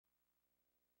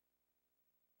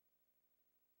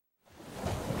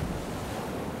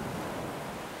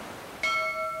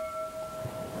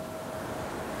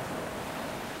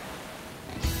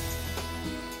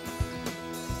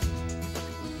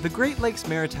The Great Lakes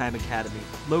Maritime Academy,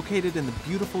 located in the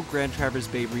beautiful Grand Traverse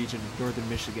Bay region of northern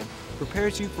Michigan,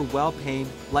 prepares you for well-paying,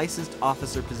 licensed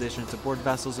officer positions aboard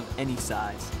vessels of any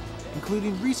size,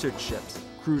 including research ships,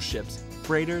 cruise ships,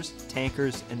 freighters,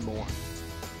 tankers, and more.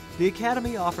 The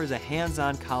Academy offers a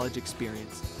hands-on college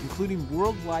experience, including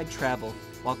worldwide travel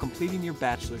while completing your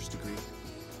bachelor's degree.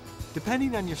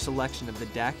 Depending on your selection of the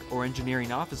deck or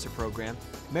engineering officer program,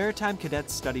 maritime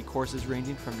cadets study courses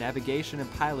ranging from navigation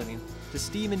and piloting to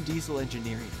steam and diesel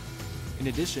engineering. In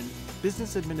addition,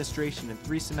 business administration and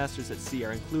 3 semesters at sea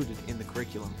are included in the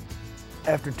curriculum.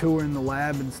 After touring the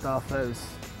lab and stuff,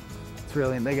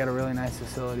 they got a really nice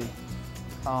facility.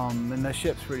 And the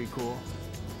ship's pretty cool.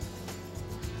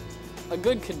 A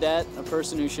good cadet, a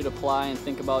person who should apply and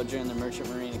think about during the Merchant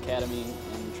Marine Academy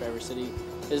in Traverse City,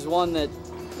 is one that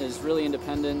is really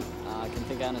independent, can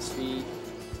think on his feet.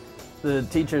 The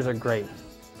teachers are great.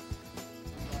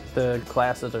 The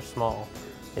classes are small,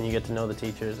 and you get to know the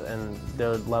teachers and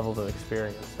their levels of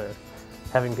experience. They're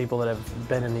having people that have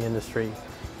been in the industry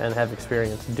and have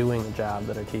experience doing the job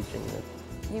that are teaching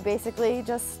you. You basically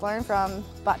just learn from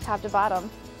top to bottom.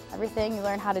 Everything. You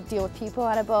learn how to deal with people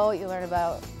on a boat. You learn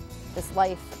about just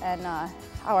life and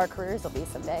how our careers will be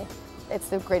someday. It's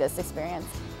the greatest experience.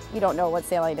 You don't know what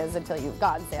sailing is until you've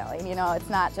gone sailing. You know, it's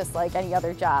not just like any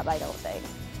other job, I don't think.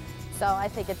 So I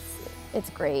think it's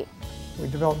great. We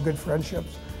developed good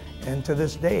friendships, and to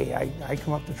this day, I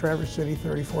come up to Traverse City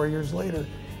 34 years later,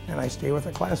 and I stay with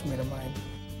a classmate of mine.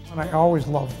 And I always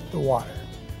loved the water.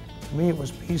 To me, it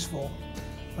was peaceful.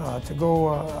 To go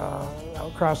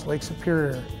across Lake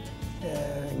Superior,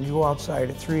 and you go outside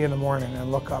at 3 in the morning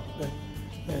and look up,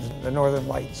 there's the Northern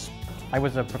Lights. I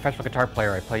was a professional guitar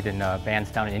player. I played in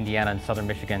bands down in Indiana and southern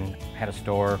Michigan, had a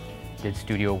store, did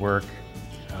studio work.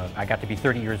 I got to be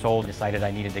 30 years old, decided I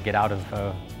needed to get out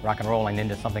of rock and roll and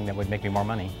into something that would make me more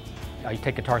money. I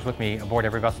take guitars with me aboard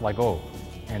every vessel I go,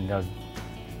 and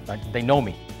they know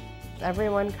me.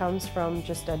 Everyone comes from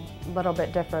just a little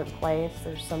bit different place.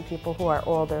 There's some people who are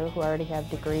older, who already have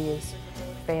degrees,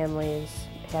 families,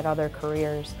 had other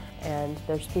careers, and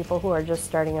there's people who are just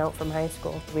starting out from high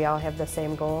school. We all have the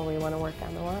same goal. We want to work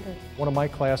on the water. One of my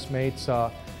classmates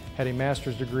had a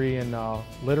master's degree in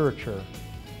literature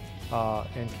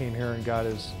and came here and got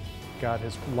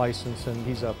his license, and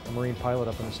he's a marine pilot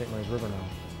up in the St. Mary's River now.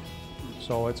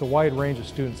 So it's a wide range of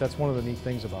students. That's one of the neat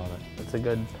things about it. It's a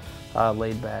good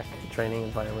laid-back training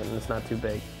environment, and it's not too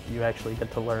big. You actually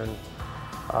get to learn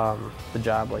the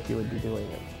job like you would be doing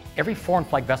it. Every foreign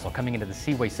flag vessel coming into the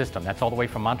Seaway system, that's all the way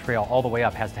from Montreal all the way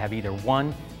up, has to have either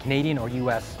one Canadian or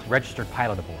U.S. registered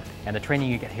pilot aboard. And the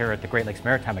training you get here at the Great Lakes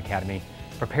Maritime Academy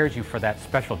prepares you for that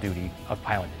special duty of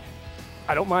pilotage.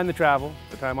 I don't mind the travel.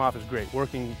 The time off is great.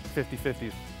 Working 50-50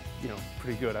 is,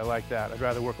 pretty good. I like that. I'd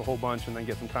rather work a whole bunch and then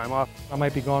get some time off. I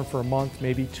might be gone for a month,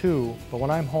 maybe 2, but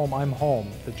when I'm home, I'm home.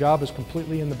 The job is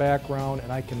completely in the background,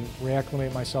 and I can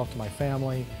reacclimate myself to my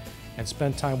family and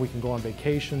spend time. We can go on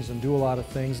vacations and do a lot of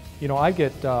things. I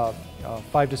get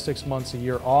 5 to 6 months a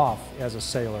year off as a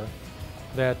sailor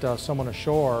that someone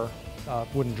ashore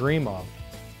wouldn't dream of.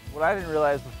 What I didn't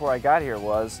realize before I got here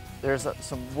was there's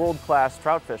some world-class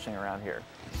trout fishing around here.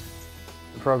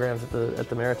 The programs at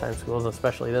the maritime schools,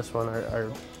 especially this one,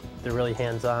 they're really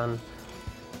hands-on.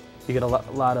 You get a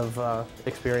lot of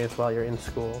experience while you're in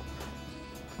school.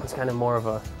 It's kind of more of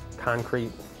a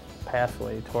concrete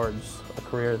pathway towards a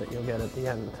career that you'll get at the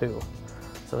end too.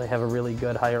 So they have a really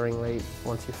good hiring rate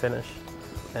once you finish,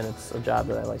 and it's a job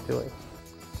that I like doing.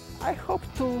 I hope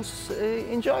to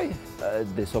enjoy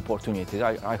this opportunity.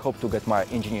 I hope to get my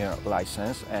engineer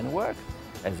license and work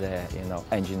as a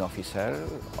engine officer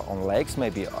on lakes,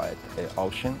 maybe at the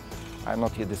ocean. I'm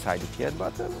not yet decided yet,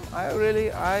 but I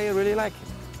really like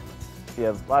it. We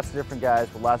have lots of different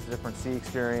guys with lots of different sea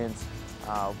experience.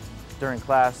 During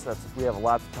class, we have a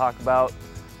lot to talk about.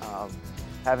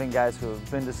 Having guys who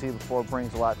have been to sea before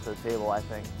brings a lot to the table, I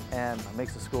think, and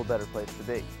makes the school a better place to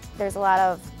be. There's a lot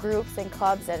of groups and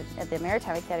clubs at the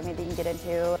Maritime Academy that you can get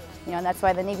into, and that's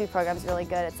why the Navy program is really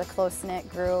good. It's a close-knit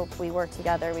group. We work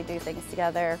together. We do things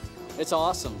together. It's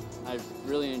awesome. I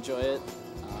really enjoy it.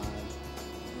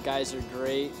 The guys are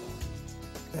great.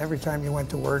 Every time you went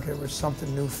to work, it was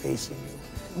something new facing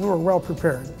you. We were well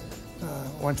prepared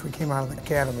once we came out of the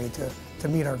academy to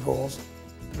meet our goals.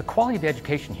 The quality of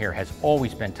education here has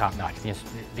always been top-notch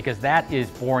because that is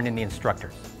born in the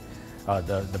instructors.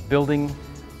 The building,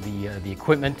 the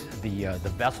equipment, the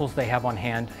vessels they have on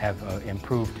hand have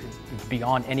improved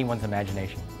beyond anyone's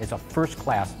imagination. It's a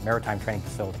first-class maritime training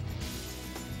facility.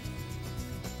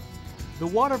 The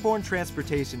waterborne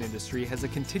transportation industry has a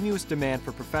continuous demand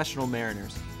for professional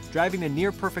mariners. driving a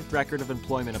near-perfect record of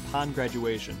employment upon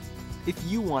graduation. If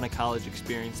you want a college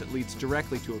experience that leads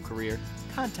directly to a career,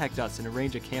 contact us and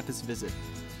arrange a campus visit.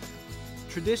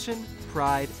 Tradition,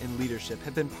 pride, and leadership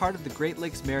have been part of the Great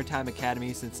Lakes Maritime Academy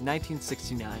since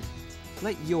 1969.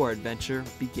 Let your adventure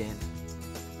begin.